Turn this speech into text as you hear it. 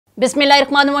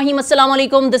Bismillahirrahmanirrahim. Assalamu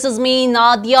alaikum. This is me,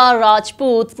 Nadia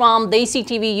Rajput from Desi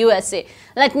TV USA.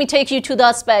 Let me take you to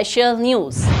the special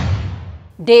news.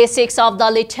 Day 6 of the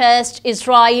latest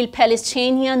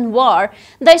Israel-Palestinian war,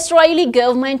 the Israeli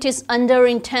government is under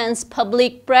intense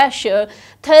public pressure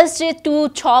Thursday to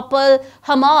topple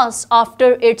Hamas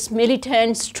after its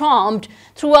militants stormed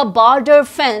through a border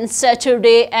fence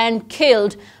Saturday and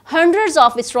killed hundreds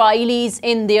of Israelis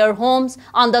in their homes,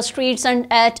 on the streets and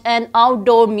at an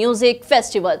outdoor music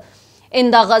festival. In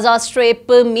the Gaza Strip,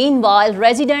 meanwhile,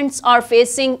 residents are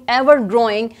facing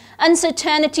ever-growing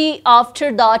uncertainty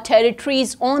after the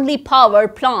territory's only power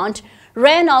plant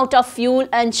ran out of fuel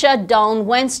and shut down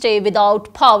Wednesday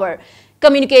without power.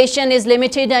 Communication is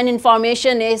limited and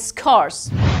information is scarce.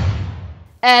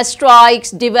 As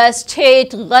strikes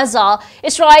devastate Gaza,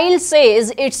 Israel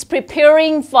says it's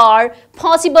preparing for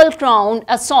possible ground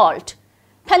assault.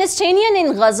 Palestinians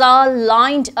in Gaza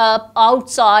lined up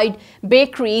outside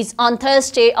bakeries on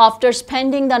Thursday after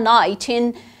spending the night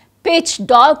in pitch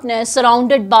darkness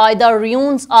surrounded by the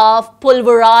ruins of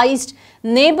pulverized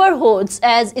neighborhoods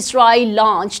as Israel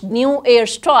launched new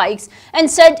airstrikes and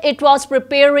said it was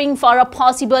preparing for a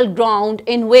possible ground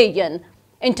invasion.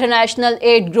 International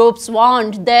aid groups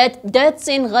warned that deaths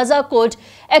in Gaza could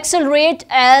accelerate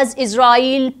as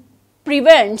Israel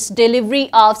prevents delivery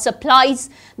of supplies.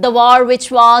 The war, which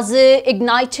was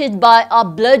ignited by a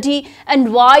bloody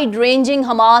and wide-ranging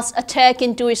Hamas attack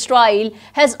into Israel,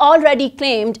 has already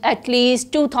claimed at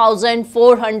least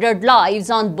 2,400 lives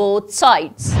on both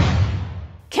sides.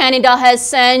 Canada has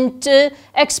sent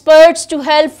experts to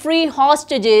help free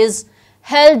hostages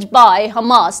held by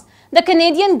Hamas. The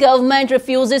Canadian government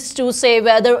refuses to say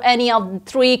whether any of the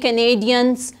 3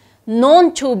 Canadians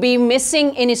known to be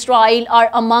missing in Israel are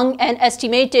among an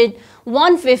estimated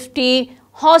 150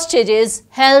 hostages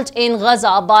held in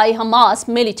Gaza by Hamas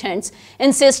militants,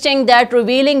 insisting that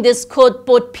revealing this could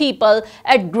put people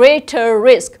at greater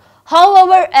risk.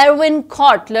 However, Erwin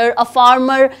Cotler, a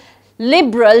former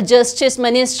Liberal Justice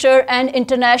Minister and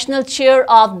international chair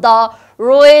of the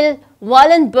Royal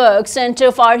Wallenberg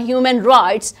Center for Human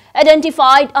Rights,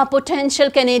 identified a potential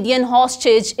Canadian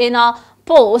hostage in a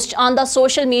post on the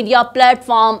social media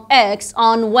platform X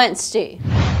on Wednesday.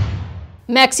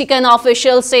 Mexican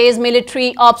official says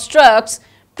military obstructs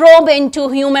probe into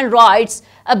human rights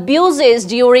abuses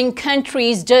during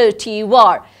country's dirty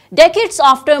war. Decades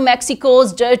after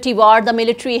Mexico's dirty war, the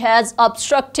military has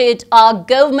obstructed a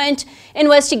government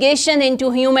investigation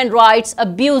into human rights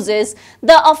abuses,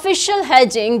 the official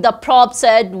heading the probe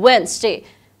said Wednesday.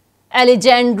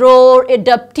 Alejandro, a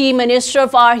deputy minister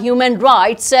for human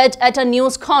rights, said at a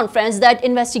news conference that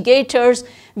investigators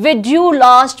withdrew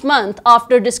last month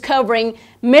after discovering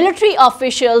military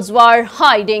officials were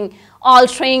hiding,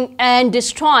 altering and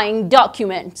destroying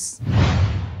documents.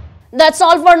 That's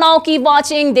all for now. Keep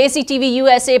watching Desi TV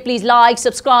USA. Please like,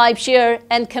 subscribe, share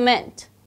and comment.